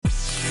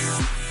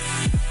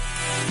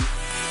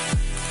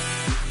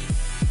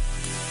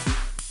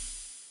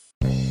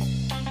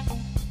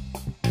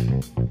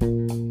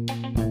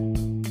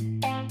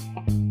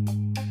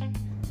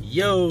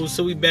Yo,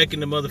 so we back in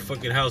the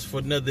motherfucking house for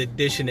another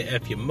edition of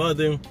F Your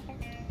Mother.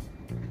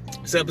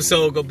 This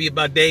episode gonna be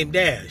about Dame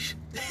Dash.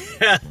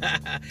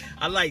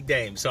 I like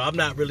Dame, so I'm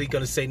not really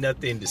gonna say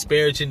nothing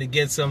disparaging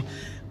against him.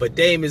 But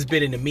Dame has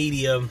been in the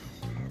media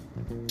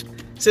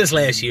since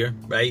last year,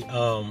 right?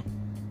 All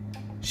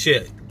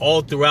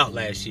throughout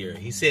last year.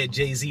 He said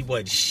Jay-Z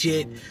wasn't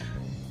shit.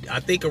 I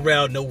think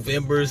around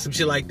November, some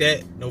shit like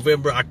that.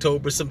 November,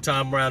 October,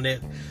 sometime around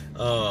that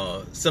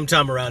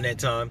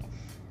time.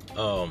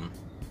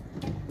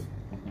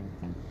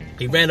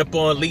 He ran up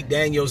on Lee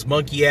Daniels'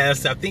 monkey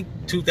ass, I think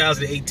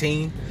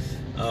 2018.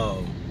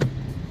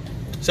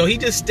 So he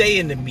just stay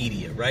in the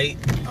media, right?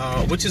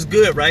 Which is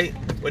good, right?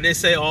 When they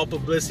say all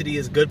publicity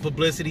is good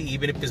publicity,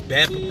 even if it's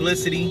bad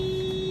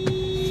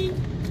publicity.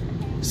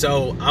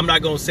 So I'm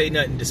not going to say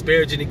nothing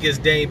disparaging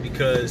against Dame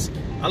because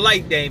I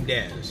like Dame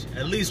Dash.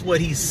 At least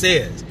what he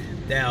says.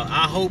 Now,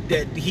 I hope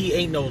that he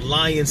ain't no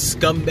lying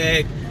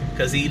scumbag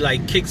because he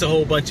like kicks a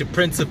whole bunch of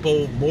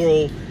principle,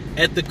 moral,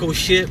 ethical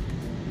shit.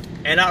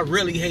 And I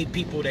really hate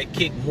people that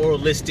kick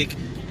moralistic,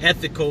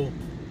 ethical,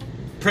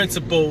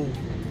 principle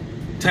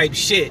type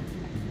shit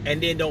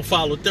and then don't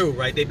follow through,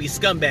 right? They be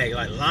scumbag,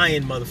 like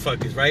lying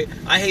motherfuckers, right?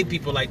 I hate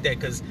people like that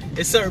because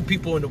there's certain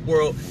people in the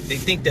world, they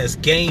think that's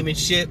game and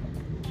shit.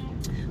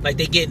 Like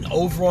they getting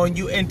over on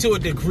you, and to a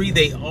degree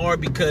they are,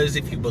 because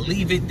if you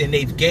believe it, then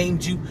they've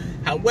gamed you.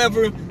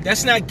 However,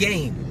 that's not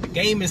game.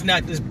 Game is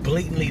not just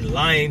blatantly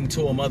lying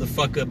to a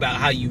motherfucker about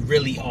how you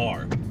really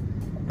are,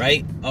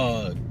 right?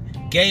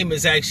 Game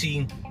is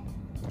actually,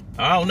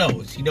 I don't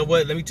know. You know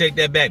what? Let me take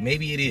that back.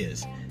 Maybe it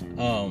is.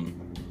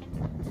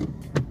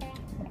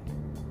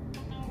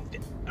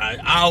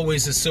 I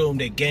always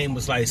assumed that game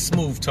was like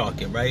smooth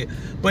talking, right?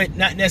 But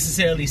not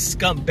necessarily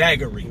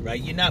scumbaggery,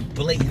 right? You're not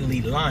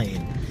blatantly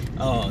lying.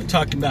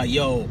 Talking about,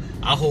 yo,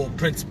 I hold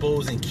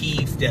principles and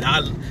keys that I,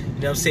 you know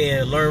what I'm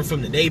saying, learn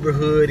from the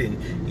neighborhood,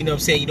 and, you know what I'm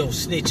saying, you don't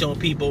snitch on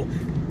people,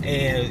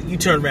 and you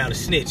turn around and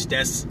snitch.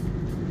 That's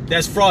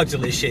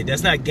fraudulent shit.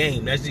 That's not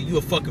game. That's you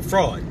a fucking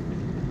fraud.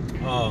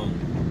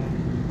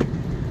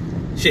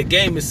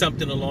 Game is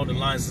something along the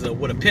lines of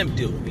what a pimp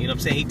do. You know what I'm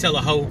saying? He tell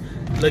a hoe,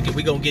 look,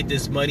 we gonna get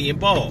this money and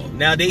ball.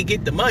 Now they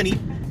get the money.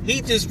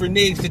 He just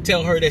reneges to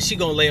tell her that she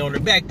gonna lay on her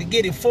back to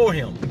get it for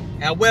him.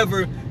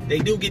 However, they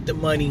do get the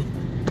money.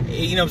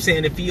 You know what I'm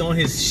saying? If he on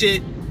his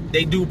shit,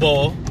 they do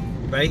ball,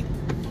 right?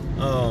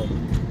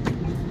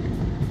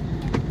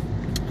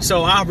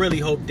 So I really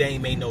hope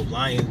Dame ain't no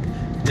lying,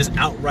 just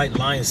outright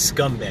lying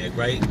scumbag,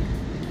 right?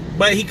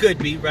 But he could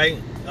be, right?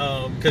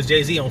 Because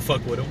Jay-Z don't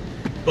fuck with him.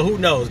 But who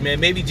knows, man?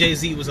 Maybe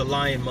Jay-Z was a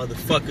lying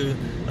motherfucker,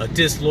 a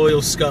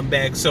disloyal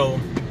scumbag. So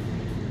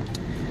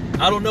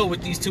I don't know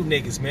with these two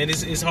niggas, man.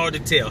 It's hard to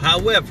tell.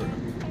 However,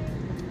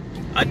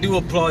 I do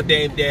applaud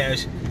Dame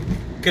Dash.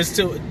 Because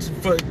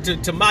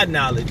to my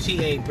knowledge,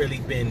 he ain't really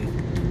been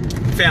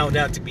found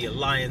out to be a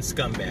lying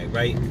scumbag,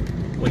 right?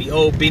 When he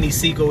owed Benny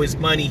Siegel his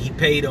money, he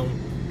paid him.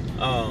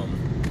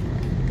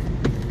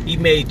 He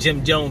made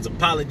Jim Jones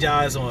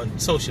apologize on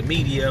social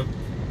media,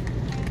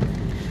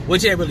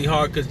 which ain't really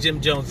hard because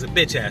Jim Jones is a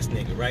bitch-ass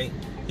nigga, right?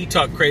 He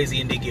talk crazy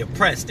and they get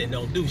pressed and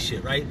don't do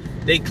shit, right?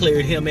 They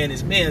cleared him and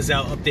his mans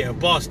out up there in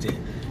Boston.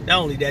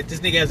 Not only that, this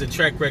nigga has a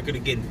track record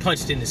of getting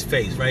punched in his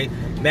face, right?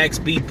 Max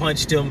B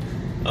punched him.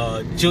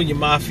 Junior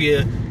Mafia,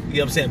 you know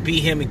what I'm saying,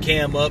 beat him and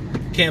Cam up.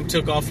 Cam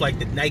took off like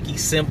the Nike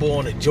symbol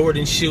on a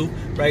Jordan shoe,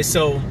 right?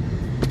 So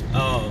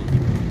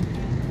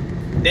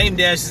Dame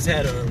Dash has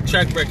had a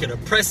track record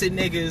of pressing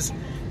niggas.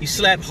 He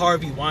slapped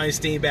Harvey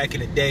Weinstein back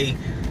in the day.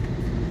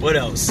 What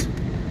else?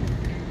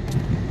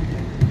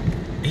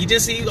 He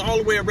all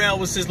the way around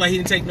was just like he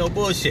didn't take no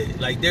bullshit.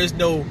 Like there's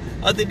no,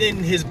 other than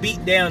his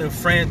beat down in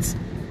France,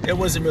 there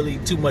wasn't really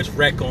too much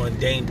wreck on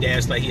Dame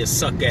Dash. Like he a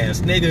suck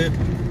ass nigga.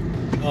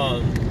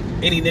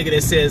 Any nigga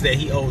that says that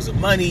he owes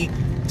him money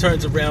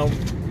turns around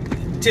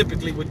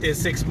typically within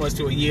 6 months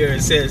to a year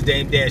and says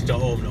Dame Dash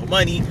don't owe him no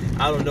money.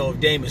 I don't know if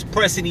Dame is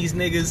pressing these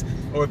niggas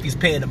or if he's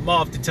paying them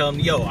off to tell them,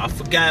 yo, I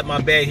forgot,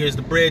 my bad, here's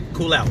the bread,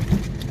 cool out,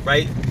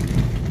 right?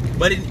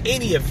 But in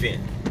any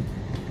event,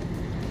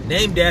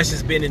 Dame Dash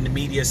has been in the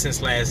media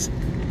since last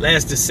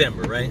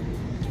December, right?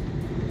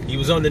 He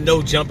was on the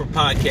No Jumper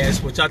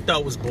podcast, which I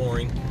thought was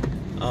boring.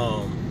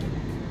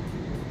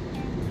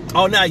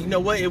 Oh, now, you know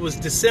what? It was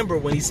December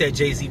when he said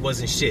Jay-Z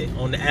wasn't shit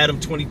on the Adam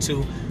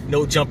 22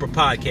 No Jumper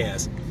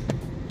podcast.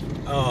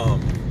 A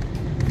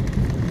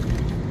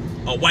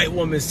white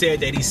woman said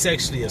that he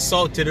sexually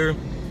assaulted her,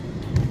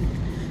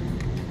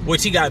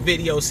 which he got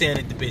video saying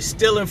that the bitch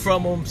stealing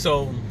from him.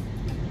 So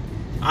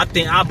I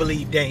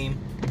believe Dame.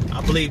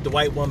 I believe the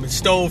white woman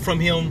stole from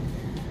him,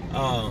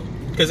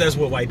 because that's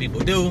what white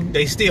people do.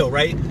 They steal,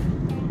 right?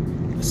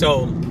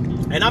 So,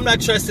 and I'm not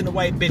trusting the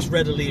white bitch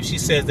readily if she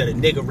says that a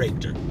nigga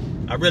raped her.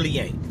 I really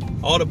ain't.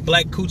 All the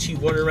black coochie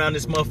running around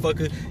this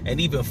motherfucker and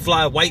even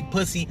fly white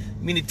pussy,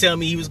 mean to tell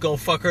me he was gonna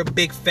fuck her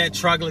big fat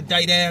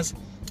troglodyte ass?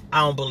 I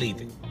don't believe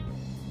it.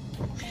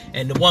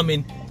 And the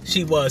woman,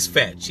 she was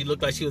fat. She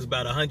looked like she was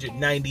about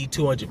 190,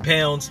 200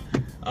 pounds.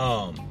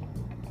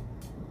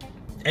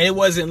 And it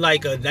wasn't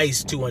like a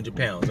nice 200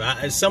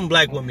 pounds. Some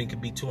black women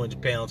could be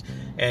 200 pounds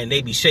and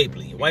they be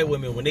shapely. White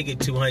women, when they get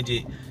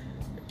 200,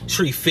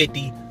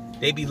 350,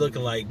 they be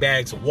looking like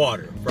bags of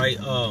water, right?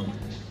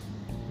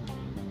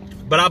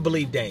 But I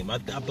believe Dame. I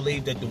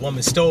believe that the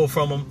woman stole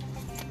from him,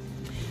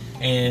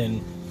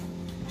 and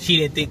she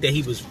didn't think that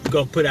he was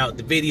going to put out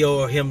the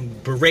video or him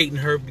berating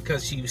her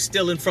because she was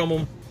stealing from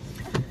him.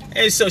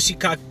 And so she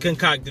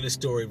concocted a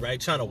story, right?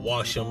 Trying to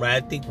wash him,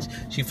 right? I think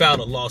she filed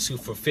a lawsuit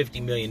for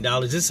 $50 million.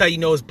 This is how you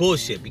know it's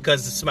bullshit.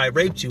 Because if somebody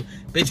raped you,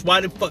 bitch,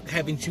 why the fuck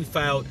haven't you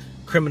filed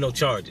criminal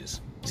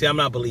charges? See, I'm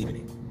not believing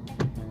it.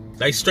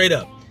 Like, straight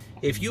up.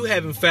 If you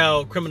haven't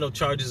filed criminal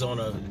charges on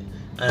an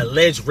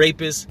alleged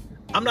rapist,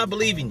 I'm not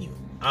believing you.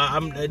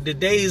 The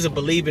days of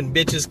believing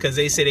bitches because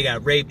they say they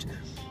got raped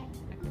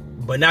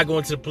but not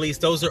going to the police,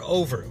 those are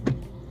over.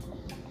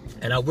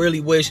 And I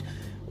really wish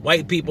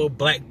white people,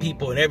 black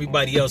people, and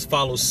everybody else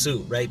follows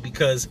suit, right?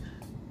 Because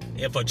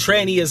if a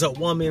tranny is a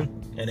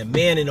woman and a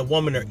man and a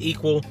woman are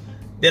equal,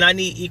 then I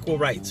need equal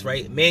rights,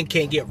 right? Man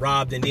can't get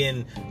robbed and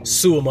then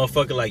sue a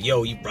motherfucker like,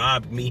 yo, you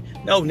robbed me.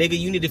 No, nigga,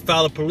 you need to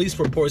file a police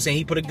report saying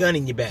he put a gun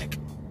in your back.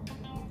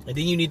 And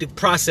then you need to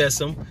process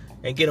him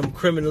and get him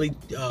criminally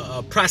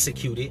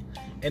prosecuted,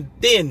 and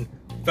then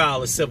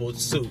file a civil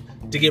suit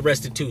to get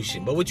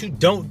restitution. But what you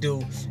don't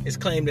do is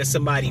claim that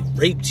somebody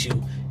raped you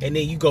and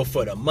then you go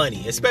for the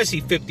money,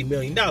 especially $50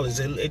 million.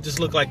 It just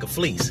looked like a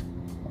fleece,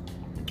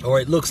 or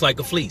it looks like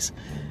a fleece.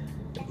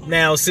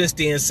 Now, since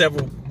then,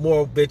 several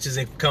more bitches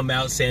have come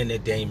out saying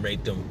that Dame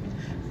raped them.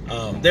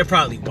 They're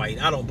probably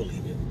white. I don't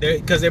believe it.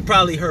 Because they're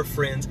probably her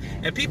friends.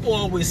 And people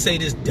always say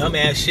this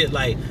dumbass shit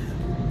like,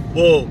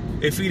 well,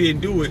 if he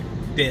didn't do it,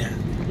 then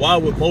why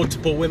would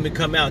multiple women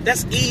come out?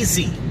 That's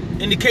easy.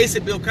 In the case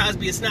of Bill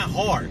Cosby, it's not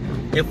hard.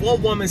 If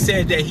one woman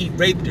said that he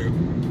raped her,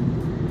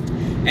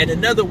 and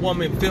another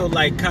woman feel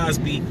like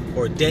Cosby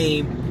or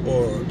Dame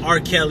or R.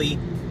 Kelly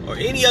or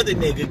any other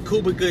nigga,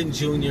 Cuba Gooding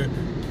Jr.,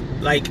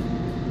 like,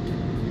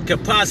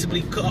 could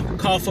possibly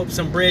cough up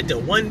some bread to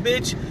one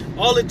bitch,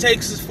 all it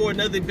takes is for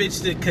another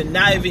bitch to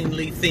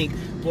connivingly think,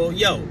 well,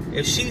 yo,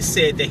 if she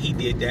said that he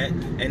did that,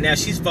 and now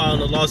she's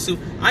filing a lawsuit,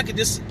 I could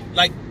just,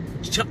 like,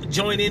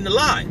 join in the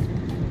lie.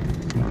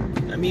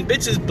 I mean,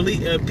 bitches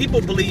believe,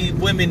 people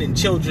believe women and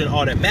children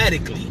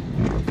automatically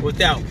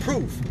without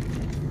proof.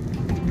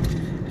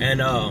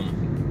 And,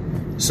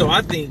 so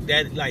I think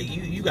that, like,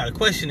 you gotta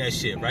question that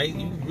shit, right?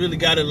 You really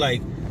gotta,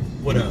 like,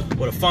 with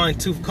a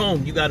fine-tooth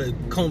comb, you gotta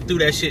comb through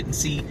that shit and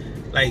see,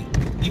 like,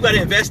 you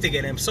gotta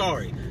investigate. I'm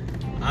sorry,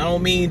 I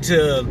don't mean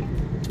to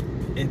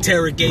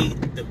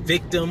interrogate the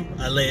victim,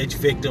 alleged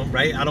victim,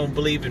 right? I don't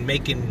believe in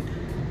making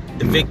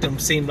the victim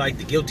seem like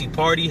the guilty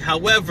party.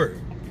 However,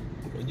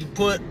 when you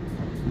put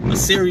a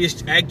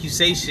serious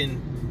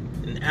accusation,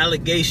 an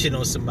allegation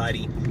on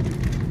somebody,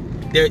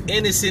 they're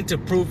innocent to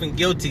proven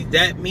guilty.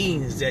 That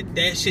means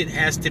that shit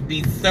has to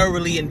be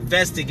thoroughly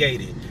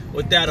investigated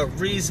without a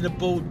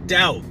reasonable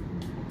doubt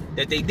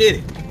that they did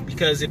it.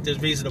 Because if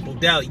there's reasonable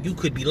doubt, you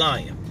could be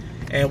lying.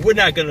 And we're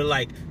not gonna,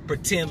 like,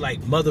 pretend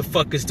like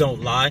motherfuckers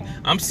don't lie.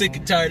 I'm sick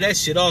and tired of that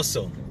shit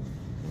also.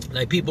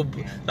 Like, people,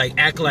 like,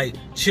 act like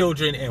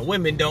children and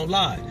women don't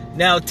lie.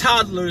 Now,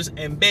 toddlers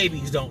and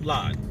babies don't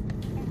lie,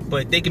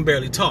 but they can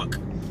barely talk.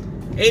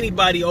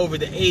 Anybody over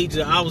the age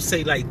of, I would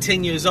say, like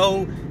 10 years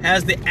old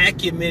has the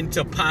acumen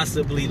to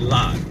possibly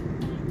lie.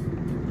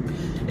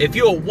 If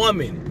you're a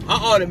woman, I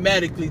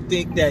automatically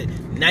think that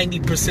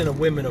 90% of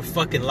women are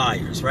fucking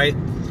liars, right?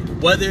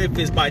 Whether if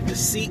it's by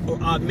deceit or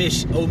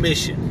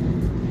omission.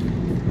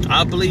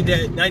 I believe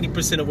that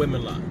 90% of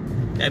women lie.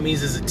 That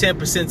means there's a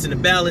 10% in the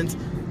balance.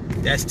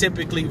 That's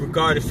typically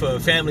regarded for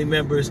family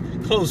members,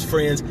 close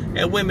friends,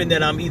 and women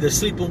that I'm either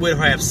sleeping with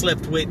or have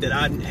slept with that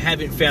I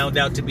haven't found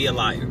out to be a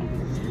liar.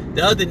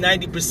 The other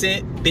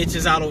 90%,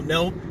 bitches I don't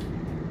know,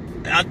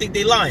 I think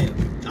they lying.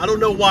 I don't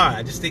know why,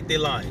 I just think they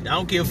lying. I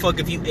don't give a fuck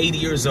if you 80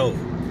 years old,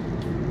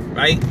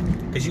 right?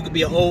 Because you could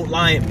be an old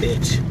lying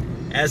bitch.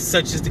 As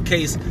such is the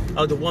case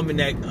of the woman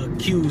that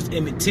accused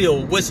Emmett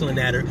Till whistling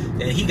at her,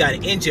 that he got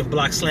an engine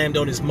block slammed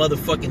on his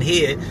motherfucking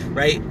head,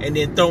 right? And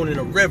then thrown in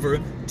a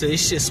river till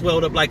his shit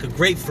swelled up like a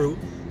grapefruit.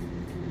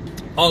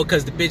 All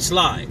because the bitch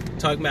lied.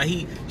 Talking about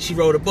she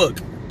wrote a book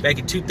back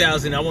in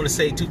 2000, I want to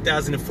say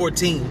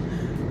 2014,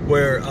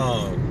 where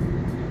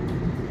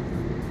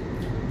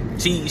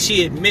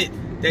she admit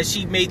that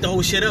she made the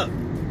whole shit up.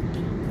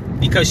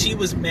 Because she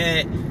was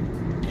mad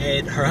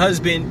at her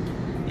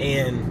husband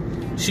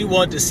and she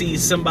wanted to see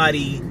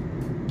somebody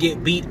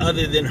get beat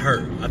other than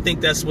her. I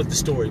think that's what the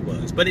story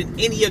was. But in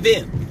any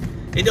event,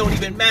 it don't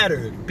even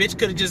matter. Bitch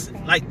could have just,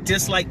 like,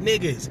 disliked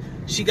niggas.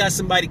 She got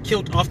somebody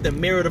killed off the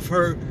merit of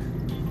her,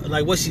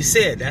 like, what she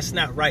said. That's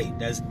not right.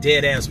 That's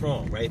dead ass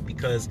wrong, right?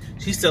 Because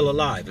she's still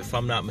alive, if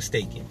I'm not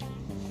mistaken.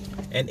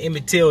 And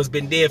Emmett Till has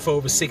been dead for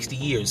over 60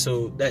 years.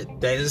 So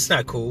that is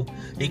not cool.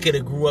 He could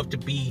have grew up to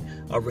be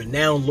a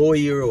renowned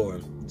lawyer or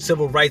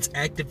civil rights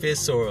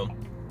activist, or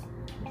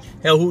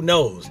hell, who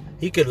knows?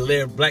 He could have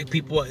led black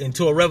people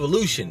into a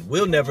revolution.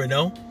 We'll never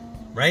know,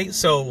 right?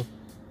 So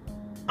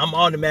I'm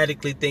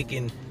automatically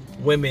thinking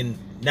women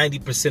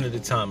 90% of the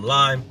time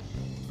lie.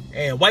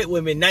 And white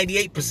women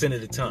 98%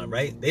 of the time,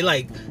 right? They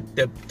like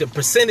the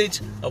percentage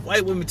of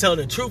white women telling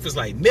the truth is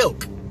like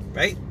milk,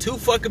 right?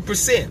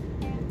 2%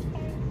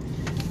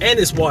 and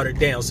it's watered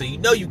down, so you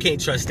know you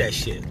can't trust that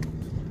shit.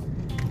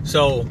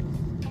 So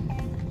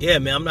yeah,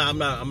 man, I'm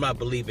not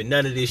believing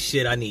none of this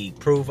shit. I need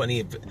proof. I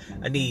need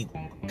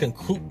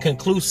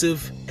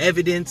conclusive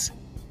evidence,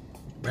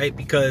 right?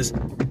 Because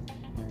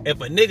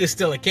if a nigga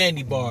steal a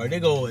candy bar,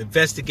 they gonna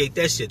investigate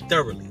that shit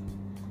thoroughly.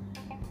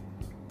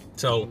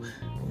 So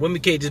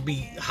women can't just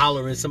be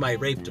hollering somebody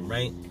raped them,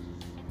 right?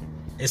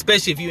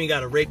 Especially if you ain't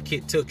got a rape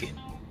kit taken.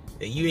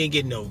 And you ain't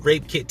getting no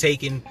rape kit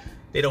taken.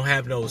 They don't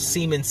have no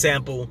semen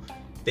sample.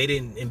 They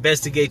didn't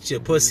investigate your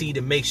pussy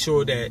to make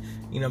sure that,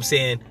 you know what I'm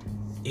saying,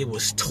 it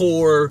was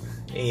tore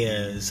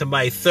and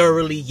somebody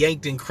thoroughly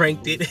yanked and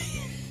cranked it.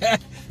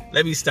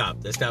 Let me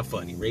stop. That's not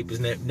funny. Rape is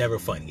never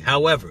funny.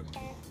 However,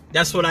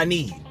 that's what I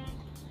need.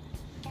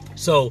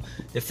 So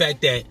the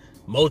fact that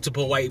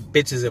multiple white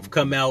bitches have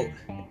come out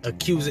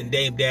accusing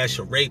Dame Dash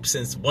of rape,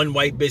 since one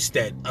white bitch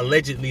that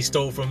allegedly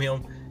stole from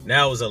him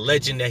now is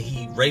alleging that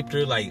he raped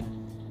her, like,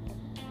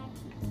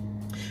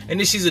 and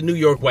then she's a New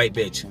York white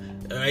bitch,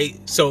 all right?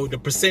 So the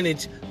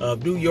percentage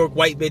of New York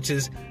white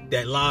bitches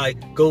that lie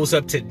goes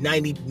up to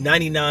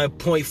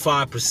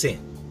 99.5%,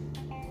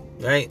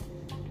 right?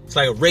 It's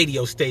like a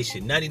radio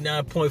station,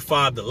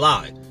 99.5 to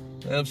lie. You know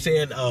what I'm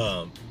saying?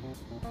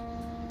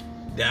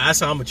 That's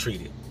how I'm gonna treat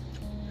it.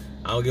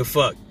 I don't give a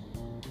fuck.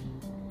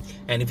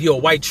 And if you're a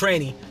white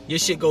tranny, your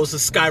shit goes to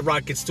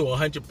skyrockets to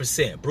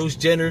 100%. Bruce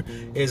Jenner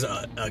is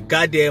a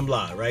goddamn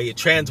lie, right? A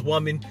trans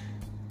woman,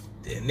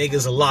 the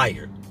nigga's a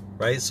liar,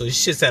 right? So this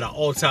shit's at an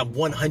all-time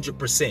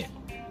 100%.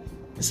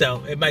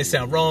 It might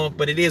sound wrong,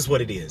 but it is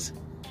what it is.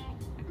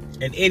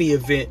 In any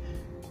event,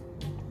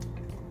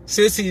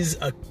 since he's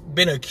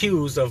been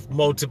accused of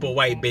multiple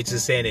white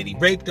bitches saying that he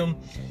raped them,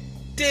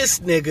 this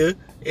nigga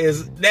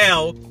is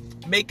now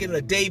making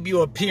a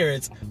debut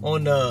appearance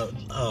on the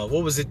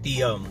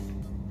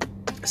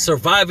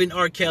Surviving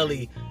R.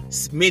 Kelly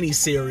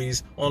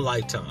miniseries on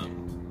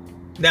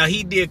Lifetime. Now,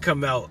 he did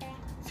come out a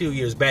few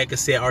years back and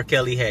said R.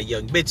 Kelly had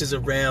young bitches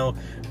around,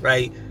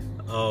 right?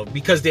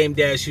 Because Dame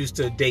Dash used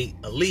to date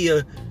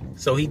Aaliyah,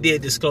 so he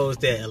did disclose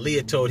that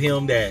Aaliyah told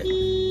him that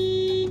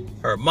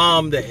her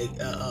mom that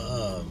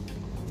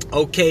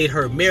okayed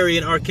her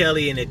marrying R.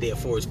 Kelly and that they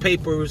forged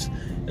papers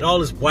and all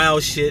this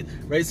wild shit,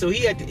 right? So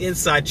he had the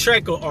inside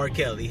track on R.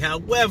 Kelly.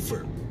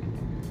 However,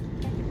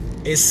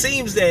 it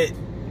seems that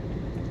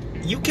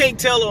you can't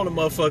tell on a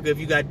motherfucker if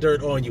you got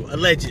dirt on you,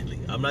 allegedly.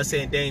 I'm not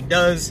saying Dame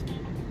does,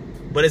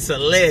 but it's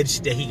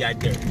alleged that he got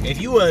dirt.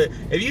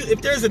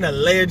 If there's an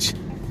alleged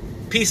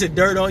piece of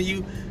dirt on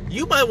you,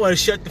 you might want to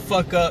shut the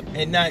fuck up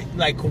and not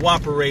like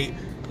cooperate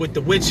with the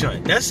witch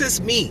hunt. That's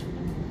just me.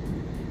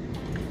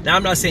 Now,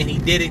 I'm not saying he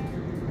did it,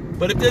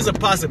 but if there's a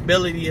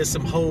possibility of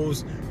some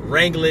hoes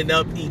wrangling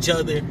up each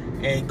other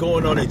and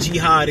going on a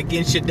jihad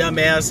against your dumb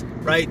ass,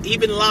 right?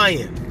 Even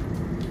lying,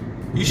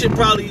 you should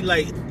probably,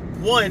 like,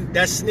 one,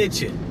 that's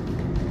snitching.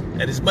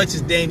 And as much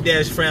as Dame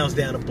Dash frowns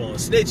down upon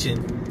snitching,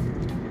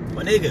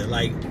 my nigga,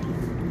 like,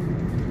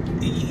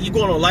 you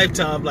going on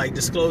Lifetime, like,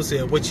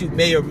 disclosing what you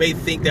may or may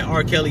think that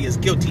R. Kelly is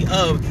guilty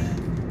of.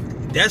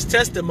 That's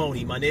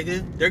testimony, my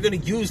nigga. They're gonna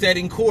use that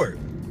in court.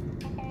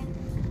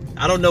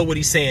 I don't know what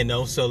he's saying,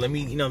 though, so let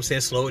me, you know what I'm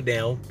saying, slow it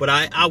down. But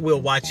I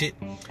will watch it.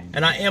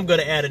 And I am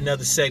gonna add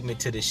another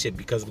segment to this shit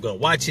because I'm gonna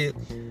watch it,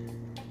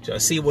 try to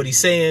see what he's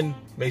saying,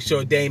 make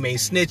sure Dame ain't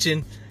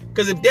snitching.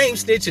 Because if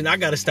Dame's snitching, I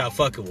gotta stop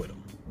fucking with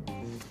him.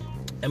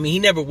 I mean, he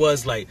never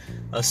was like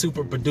a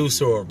super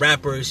producer or a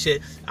rapper and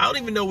shit. I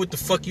don't even know what the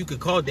fuck you could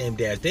call Dame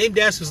Dash. Dame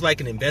Dash was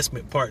like an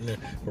investment partner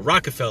with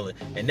Rockefeller.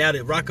 And now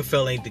that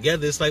Rockefeller ain't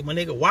together, it's like, my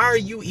nigga, why are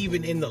you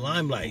even in the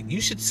limelight?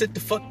 You should sit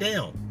the fuck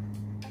down.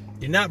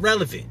 You're not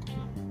relevant,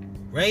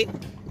 right?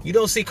 You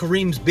don't see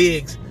Kareem's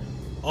Biggs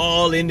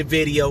all in the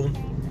video,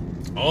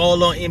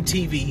 all on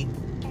MTV,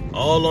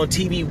 all on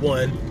TV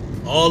One,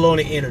 all on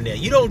the internet.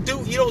 You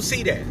don't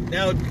see that.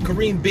 Now,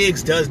 Kareem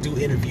Biggs does do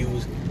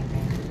interviews,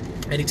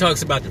 and he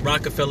talks about the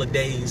Rockefeller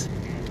days.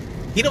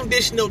 He don't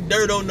dish no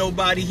dirt on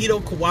nobody. He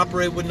don't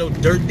cooperate with no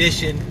dirt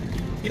dishing.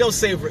 He don't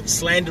say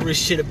slanderous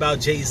shit about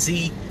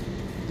Jay-Z,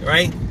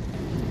 right?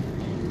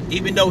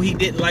 Even though he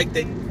didn't like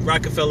that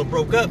Rockefeller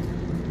broke up,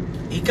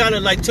 he kind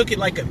of like took it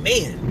like a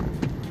man.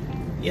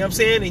 You know what I'm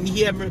saying? And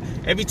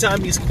every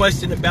time he's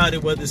questioned about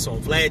it, whether it's on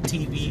Vlad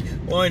TV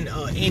or in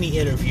any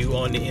interview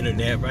on the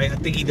internet, right? I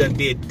think he done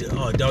did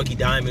Doggy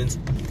Diamonds,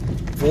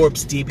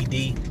 Forbes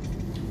DVD.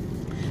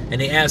 And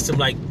they asked him,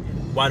 like,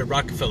 why did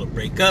Rockefeller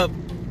break up?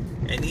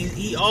 And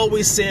he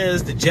always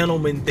says the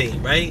gentleman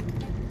thing, right?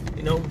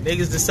 You know,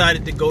 niggas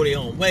decided to go their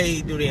own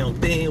way, do their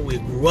own thing. We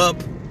grew up,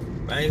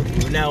 right?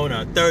 We're now in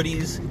our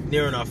 30s,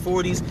 nearing our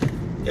 40s.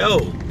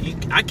 Yo,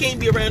 I can't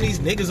be around these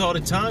niggas all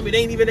the time. It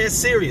ain't even that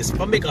serious. If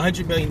I make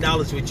 $100 million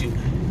with you,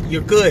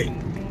 you're good,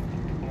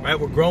 right?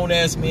 We're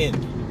grown-ass men,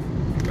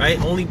 right?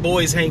 Only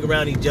boys hang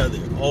around each other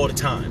all the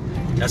time.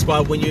 That's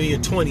why when you're in your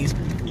 20s,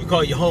 you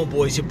call your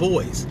homeboys your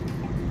boys.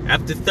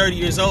 After 30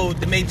 years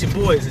old, them ain't your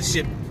boys and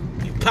shit,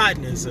 your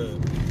partners, you know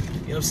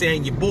what I'm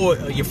saying, your boy,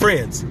 your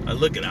friends.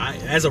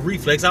 As a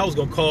reflex, I was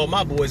gonna call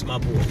my boys,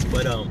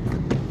 but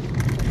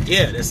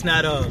yeah, that's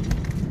not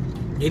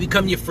they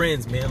become your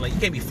friends, man. Like, you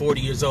can't be 40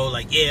 years old,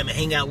 like, yeah, I'm gonna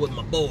hang out with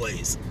my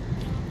boys.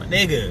 My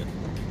nigga,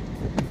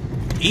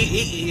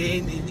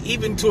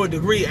 even to a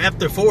degree,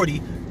 after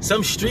 40,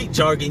 some street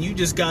jargon, you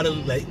just gotta,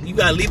 like, you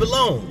gotta leave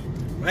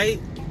alone, right?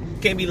 You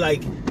can't be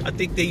like, I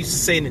think they used to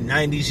say in the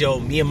 90s, yo,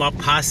 me and my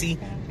posse.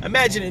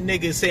 Imagine a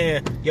nigga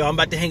saying, yo, I'm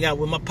about to hang out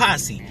with my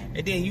posse.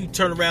 And then you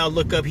turn around,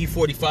 look up, he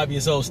 45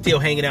 years old, still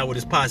hanging out with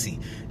his posse.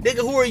 Nigga,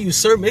 who are you,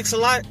 Sir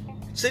Mix-a-Lot?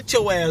 Sit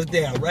your ass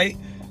down, right?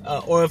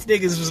 Or if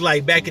niggas was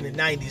like back in the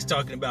 90s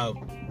talking about,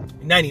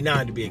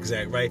 99 to be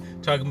exact, right?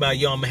 Talking about,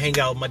 yo, I'm gonna hang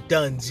out with my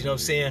duns, you know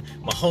what I'm saying?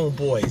 My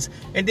homeboys.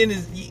 And then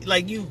it's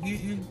like you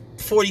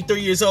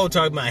 43 years old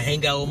talking about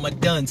hang out with my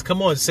duns.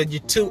 Come on, son, you're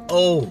too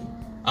old.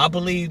 I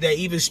believe that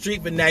even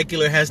street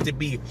vernacular has to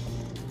be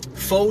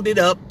folded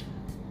up,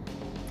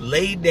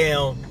 laid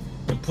down,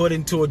 and put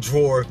into a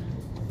drawer.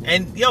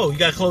 And yo, you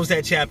gotta close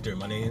that chapter,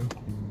 my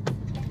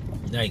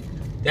nigga. Like,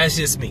 that's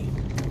just me.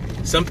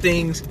 Some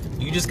things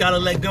you just gotta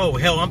let go.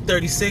 Hell, I'm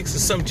 36,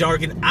 and some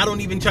jargon I don't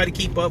even try to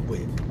keep up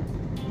with,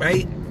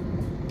 right?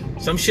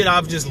 Some shit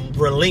I've just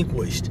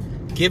relinquished,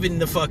 given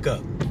the fuck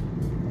up.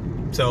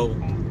 So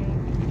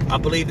I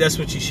believe that's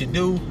what you should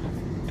do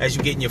as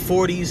you get in your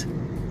 40s.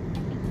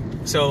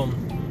 So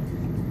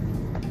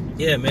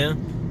yeah,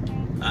 man,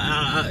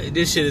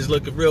 this shit is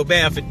looking real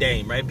bad for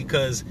Dame, right?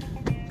 Because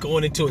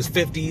going into his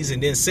 50s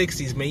and then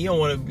 60s, man, you don't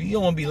want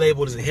to be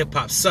labeled as a hip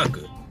hop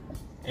sucker.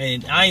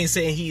 And I ain't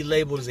saying he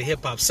labeled as a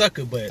hip hop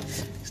sucker, but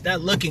it's not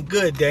looking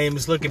good, Dame.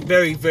 It's looking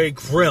very, very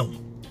grim,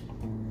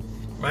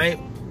 right?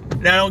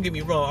 Now, don't get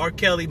me wrong. R.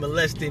 Kelly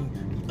molesting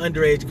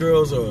underage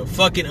girls or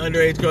fucking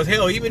underage girls.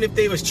 Hell, even if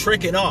they was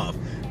tricking off.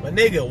 But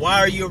nigga, why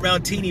are you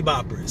around teeny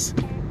boppers,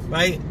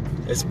 right?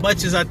 As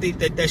much as I think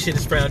that shit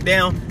is frowned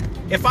down,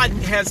 if I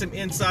had some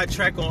inside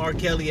track on R.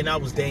 Kelly and I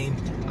was Dame,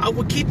 I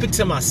would keep it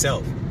to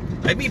myself.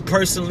 Like, me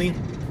personally,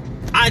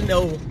 I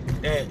know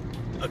that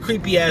a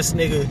creepy ass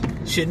nigga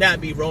should not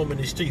be roaming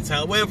the streets.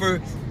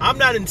 However, I'm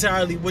not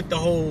entirely with the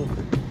whole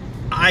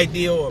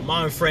idea or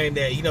mind frame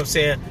that, you know what I'm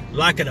saying,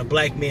 locking a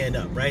black man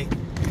up, right?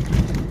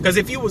 Because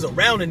if you was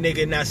around a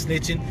nigga and not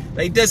snitching,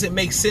 like, it doesn't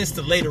make sense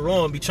to later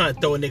on be trying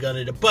to throw a nigga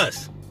under the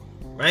bus,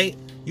 right?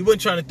 You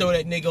wasn't trying to throw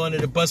that nigga under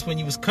the bus when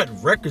you was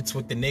cutting records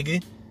with the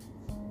nigga.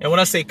 And when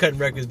I say cutting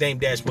records, Dame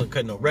Dash wasn't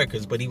cutting no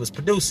records, but he was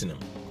producing them.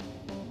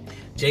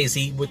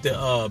 Jay-Z with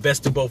the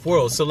best of both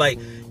worlds. So, like,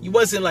 you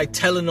wasn't, like,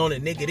 telling on a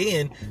nigga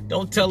then.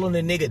 Don't tell on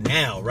a nigga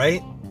now,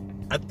 right?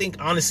 I think,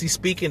 honestly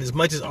speaking, as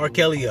much as R.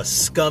 Kelly a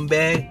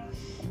scumbag,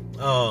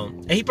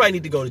 and he probably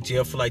need to go to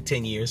jail for, like,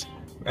 10 years,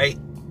 right?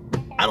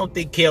 I don't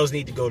think Kellz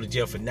need to go to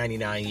jail for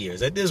 99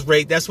 years. At this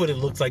rate, that's what it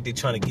looks like they're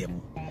trying to give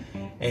him.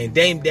 And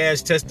Dame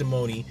Dash's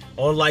testimony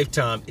on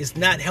Lifetime is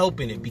not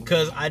helping it,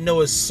 because I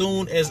know as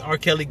soon as R.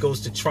 Kelly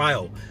goes to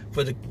trial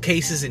for the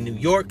cases in New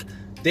York,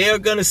 they're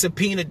going to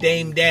subpoena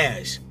Dame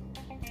Dash.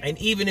 And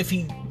even if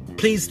he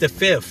pleads the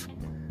fifth,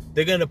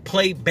 they're going to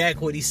play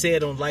back what he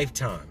said on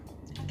Lifetime.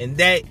 And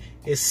that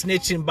is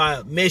snitching by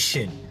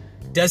omission.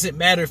 Doesn't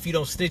matter if you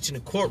don't snitch in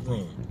the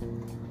courtroom.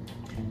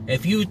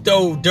 If you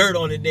throw dirt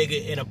on a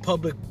nigga in a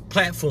public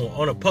platform,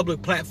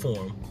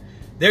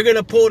 they're going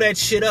to pull that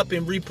shit up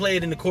and replay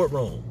it in the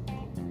courtroom.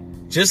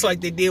 Just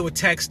like they did with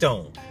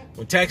Taxstone.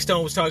 When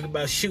Taxstone was talking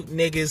about shooting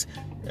niggas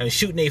and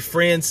shooting their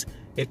friends,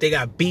 if they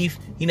got beef,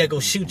 he not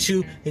gonna shoot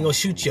you. He gonna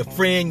shoot your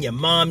friend, your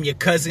mom, your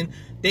cousin.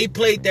 They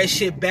played that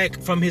shit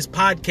back from his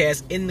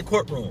podcast in the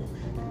courtroom,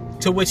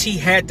 to which he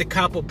had to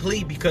cop a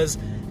plea, because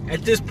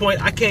at this point,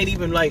 I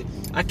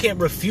can't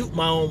refute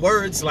my own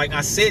words. Like,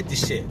 I said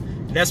this shit.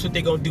 And that's what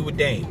they gonna do with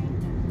Dame.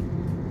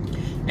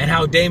 And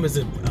how Dame is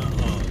a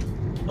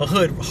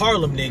hood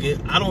Harlem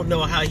nigga, I don't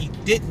know how he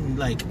didn't,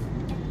 like,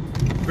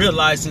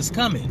 realize this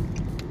coming.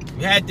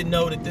 You had to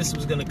know that this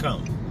was gonna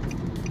come,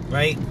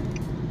 right?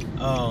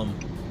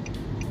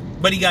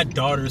 But he got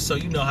daughters, so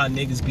you know how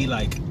niggas be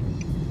like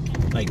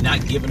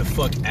not giving a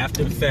fuck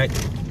after the fact.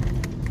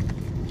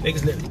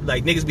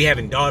 Niggas be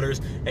having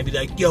daughters and be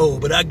like, yo,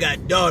 but I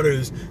got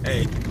daughters,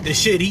 and the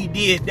shit he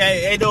did,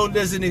 that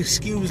doesn't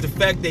excuse the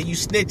fact that you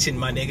snitching,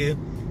 my nigga.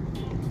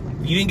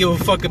 You didn't give a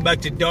fuck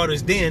about your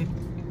daughters then.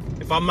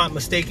 If I'm not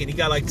mistaken, he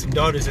got like some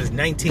daughters that's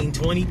 19,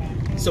 20.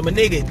 So my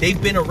nigga,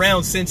 they've been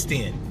around since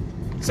then.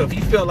 So if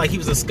you felt like he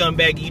was a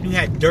scumbag, you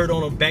had dirt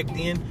on him back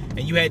then,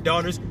 and you had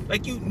daughters,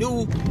 like, you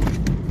knew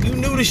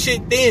the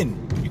shit then.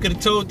 You could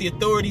have told the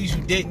authorities,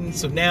 you didn't.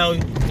 So now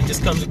it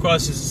just comes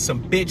across as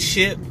some bitch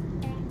shit.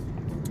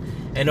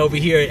 And over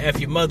here at F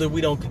Your Mother,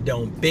 we don't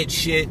condone bitch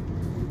shit.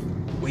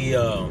 We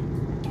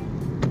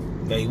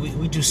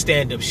do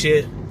stand up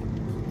shit,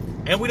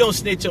 and we don't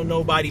snitch on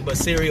nobody but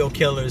serial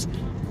killers,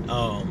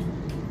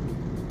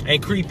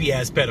 and creepy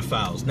ass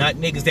pedophiles, not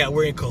niggas that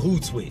we're in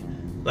cahoots with.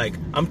 Like,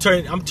 I'm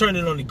turning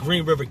on the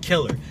Green River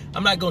Killer.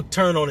 I'm not gonna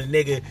turn on a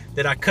nigga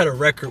that I cut a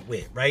record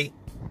with, right?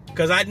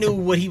 Because I knew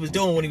what he was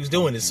doing when he was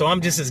doing it. So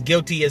I'm just as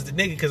guilty as the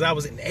nigga because I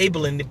was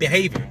enabling the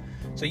behavior.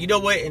 So you know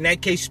what? In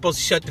that case, you're supposed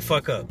to shut the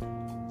fuck up.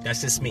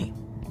 That's just me.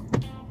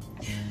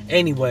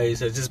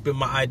 Anyways, that's just been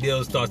my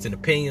ideas, thoughts, and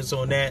opinions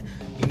on that.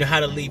 You know how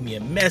to leave me a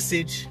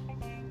message.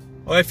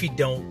 Or if you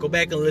don't, go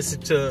back and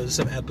listen to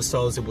some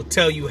episodes. It will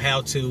tell you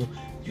how to.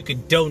 You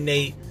can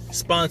donate,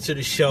 sponsor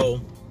the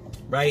show,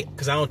 right?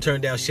 Because I don't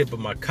turn down shit but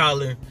my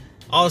collar.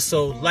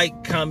 Also,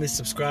 like, comment,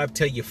 subscribe,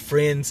 tell your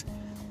friends.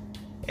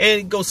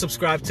 And go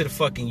subscribe to the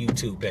fucking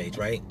YouTube page,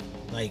 right?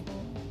 Like,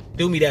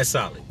 do me that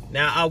solid.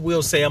 Now, I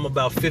will say I'm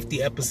about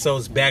 50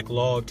 episodes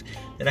backlogged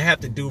that I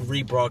have to do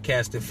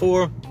rebroadcasting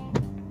for.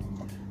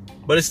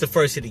 But it's the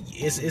first of the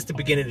year. It's the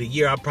beginning of the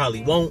year. I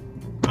probably won't.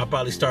 I'll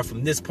probably start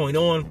from this point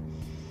on.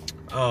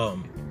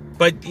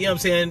 But, you know what I'm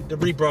saying? The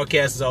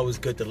rebroadcast is always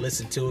good to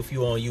listen to if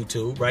you're on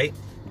YouTube, right?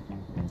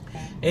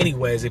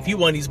 Anyways, if you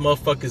one of these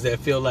motherfuckers that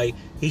feel like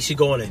he should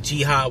go on a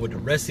jihad with the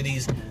rest of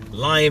these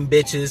lying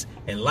bitches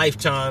and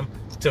Lifetime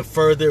to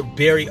further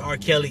bury R.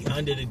 Kelly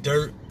under the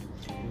dirt,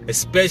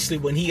 especially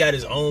when he got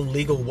his own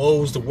legal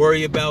woes to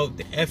worry about,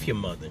 the F your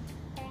mother.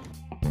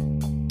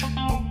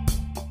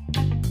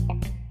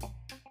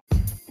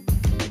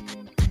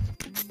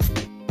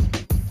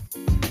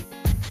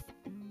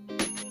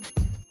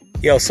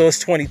 Yo, so it's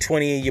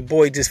 2020 and your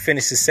boy just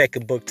finished his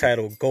second book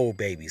titled Gold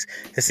Babies.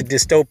 It's a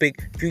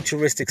dystopic,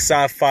 futuristic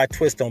sci-fi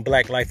twist on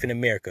black life in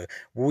America,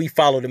 where we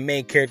follow the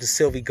main character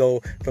Sylvie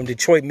Gold from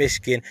Detroit,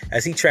 Michigan,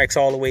 as he tracks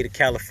all the way to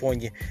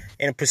California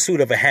in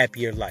pursuit of a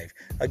happier life.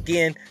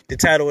 Again, the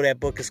title of that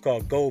book is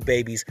called Gold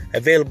Babies,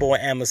 available on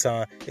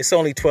Amazon. It's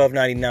only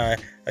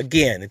 $12.99.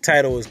 Again, the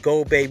title is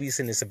Gold Babies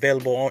and it's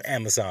available on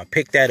Amazon.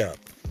 Pick that up.